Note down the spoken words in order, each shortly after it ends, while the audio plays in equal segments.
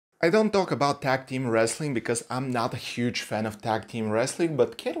I don't talk about tag team wrestling because I'm not a huge fan of tag team wrestling,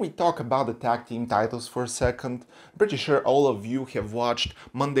 but can we talk about the tag team titles for a second? I'm pretty sure all of you have watched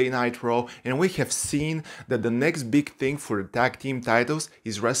Monday Night Raw and we have seen that the next big thing for the tag team titles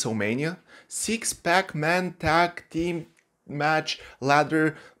is WrestleMania. Six-pack man tag team match,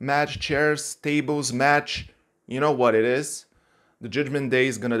 ladder match, chairs, tables match. You know what it is? The Judgment Day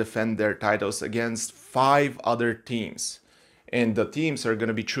is gonna defend their titles against 5 other teams. And the teams are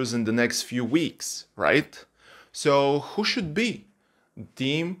gonna be chosen the next few weeks, right? So who should be the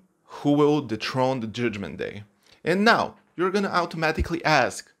team who will dethrone the Judgment Day? And now, you're gonna automatically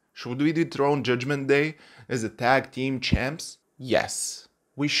ask, should we dethrone Judgment Day as the tag team champs? Yes,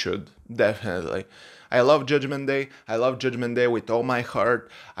 we should, definitely. I love Judgment Day. I love Judgment Day with all my heart.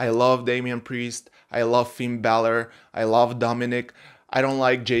 I love Damian Priest. I love Finn Balor. I love Dominic. I don't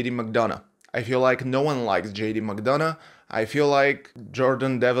like JD McDonough. I feel like no one likes JD McDonough. I feel like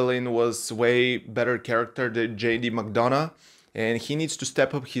Jordan Devlin was way better character than JD McDonough, and he needs to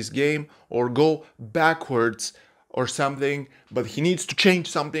step up his game or go backwards or something, but he needs to change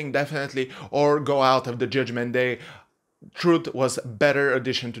something definitely or go out of the Judgment Day. Truth was a better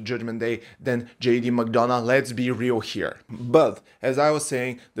addition to Judgment Day than JD McDonough, let's be real here. But, as I was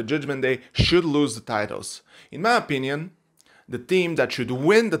saying, the Judgment Day should lose the titles. In my opinion, the team that should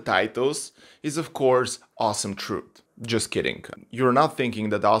win the titles is of course Awesome Truth. Just kidding. You're not thinking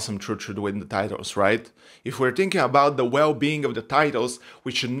that Awesome Truth should win the titles, right? If we're thinking about the well-being of the titles,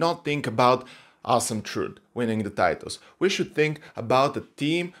 we should not think about Awesome Truth winning the titles. We should think about the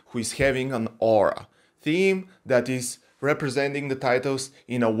team who is having an aura. Team that is representing the titles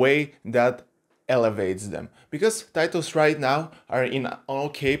in a way that elevates them. Because titles right now are in an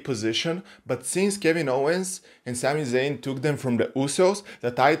okay position, but since Kevin Owens and Sami Zayn took them from the Usos,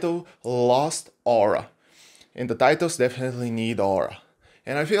 the title lost aura. And the titles definitely need aura.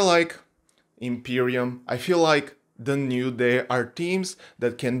 And I feel like Imperium, I feel like the New Day are teams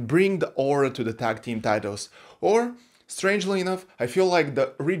that can bring the aura to the tag team titles. Or, strangely enough, I feel like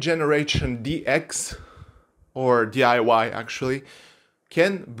the Regeneration DX, or DIY actually,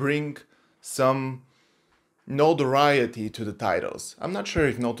 can bring some notoriety to the titles. I'm not sure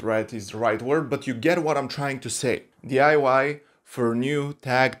if notoriety is the right word, but you get what I'm trying to say. DIY for new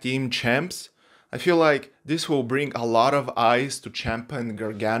tag team champs. I feel like this will bring a lot of eyes to Ciampa and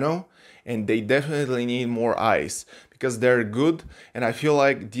Gargano, and they definitely need more eyes because they're good, and I feel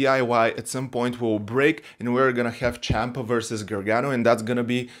like DIY at some point will break and we're gonna have Ciampa versus Gargano, and that's gonna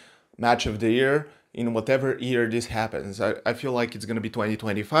be match of the year in whatever year this happens. I feel like it's gonna be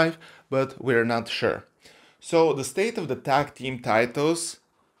 2025, but we're not sure. So the state of the tag team titles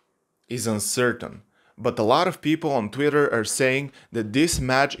is uncertain. But a lot of people on Twitter are saying that this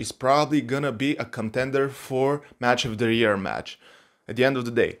match is probably gonna be a contender for match of the year match. At the end of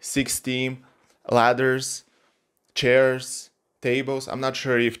the day, 6 team, ladders, chairs, tables. I'm not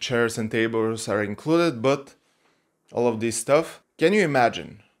sure if chairs and tables are included, but all of this stuff. Can you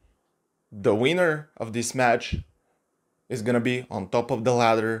imagine? The winner of this match is gonna be on top of the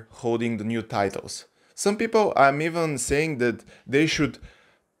ladder holding the new titles. Some people, I'm even saying that they should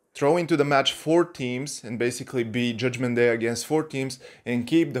throw into the match 4 teams and basically be Judgment Day against 4 teams and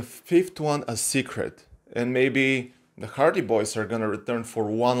keep the 5th one a secret. And maybe the Hardy Boys are gonna return for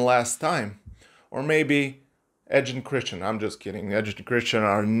one last time. Or maybe Edge and Christian. I'm just kidding. Edge and Christian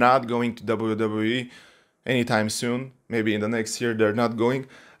are not going to WWE anytime soon. Maybe in the next year they're not going.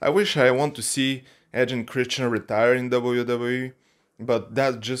 I wish I want to see Edge and Christian retire in WWE, but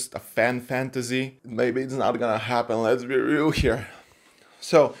that's just a fan fantasy. Maybe it's not gonna happen, let's be real here.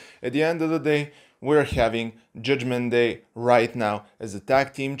 So, at the end of the day, we're having Judgment Day right now as the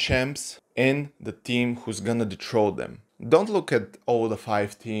tag team champs and the team who's gonna dethrone them. Don't look at all the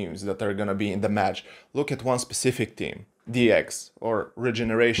 5 teams that are gonna be in the match. Look at one specific team. DX, or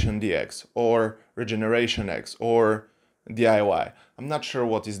Regeneration DX, or Regeneration X, or DIY. I'm not sure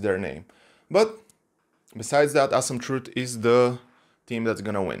what is their name. But, besides that, Awesome Truth is the team that's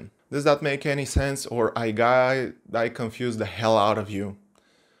gonna win. Does that make any sense, or I confused the hell out of you?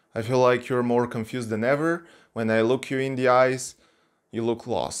 I feel like you're more confused than ever. When I look you in the eyes, you look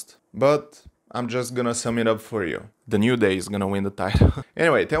lost. But I'm just gonna sum it up for you. The New Day is gonna win the title.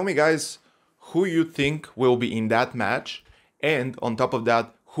 Anyway, tell me guys who you think will be in that match, and on top of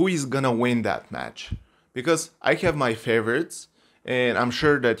that, who is gonna win that match. Because I have my favorites, and I'm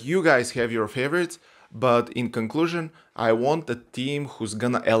sure that you guys have your favorites. But in conclusion, I want a team who's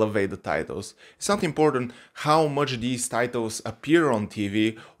gonna elevate the titles. It's not important how much these titles appear on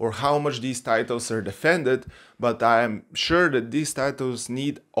TV or how much these titles are defended, but I'm sure that these titles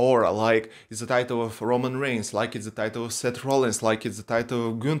need aura, like it's the title of Roman Reigns, like it's the title of Seth Rollins, like it's the title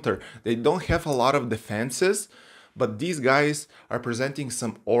of Gunther. They don't have a lot of defenses, but these guys are presenting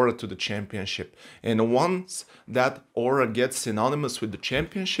some aura to the championship. And once that aura gets synonymous with the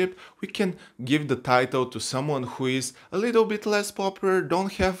championship, we can give the title to someone who is a little bit less popular,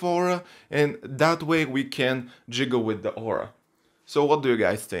 don't have aura, and that way we can jiggle with the aura. So what do you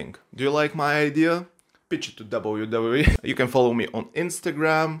guys think? Do you like my idea? Pitch it to WWE. You can follow me on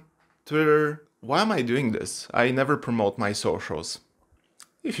Instagram, Twitter. Why am I doing this? I never promote my socials.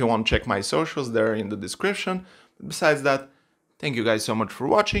 If you want to check my socials, they're in the description. Besides that, thank you guys so much for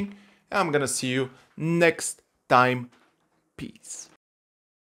watching. I'm gonna see you next time. Peace.